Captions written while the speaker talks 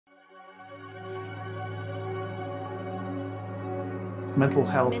Mental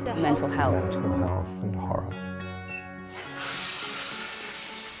health. Mental health. Mental health and horror.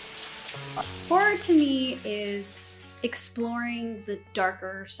 Horror to me is exploring the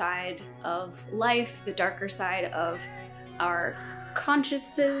darker side of life, the darker side of our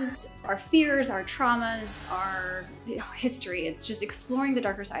consciences, our fears, our traumas, our history. It's just exploring the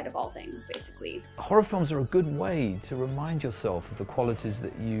darker side of all things, basically. Horror films are a good way to remind yourself of the qualities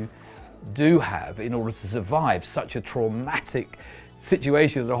that you do have in order to survive such a traumatic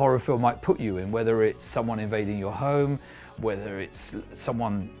situation that a horror film might put you in, whether it's someone invading your home, whether it's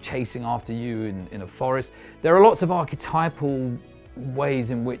someone chasing after you in a forest. There are lots of archetypal ways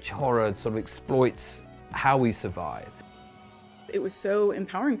in which horror sort of exploits how we survive. It was so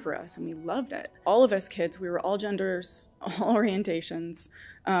empowering for us and we loved it. All of us kids, we were all genders, all orientations,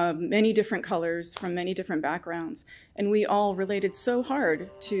 many different colors from many different backgrounds. And we all related so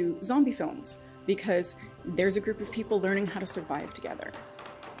hard to zombie films because there's a group of people learning how to survive together.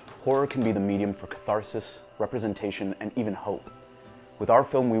 Horror can be the medium for catharsis, representation, and even hope. With our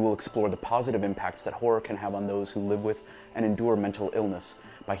film, we will explore the positive impacts that horror can have on those who live with and endure mental illness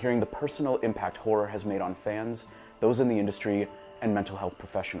by hearing the personal impact horror has made on fans, those in the industry, and mental health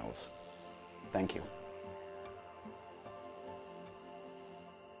professionals. Thank you.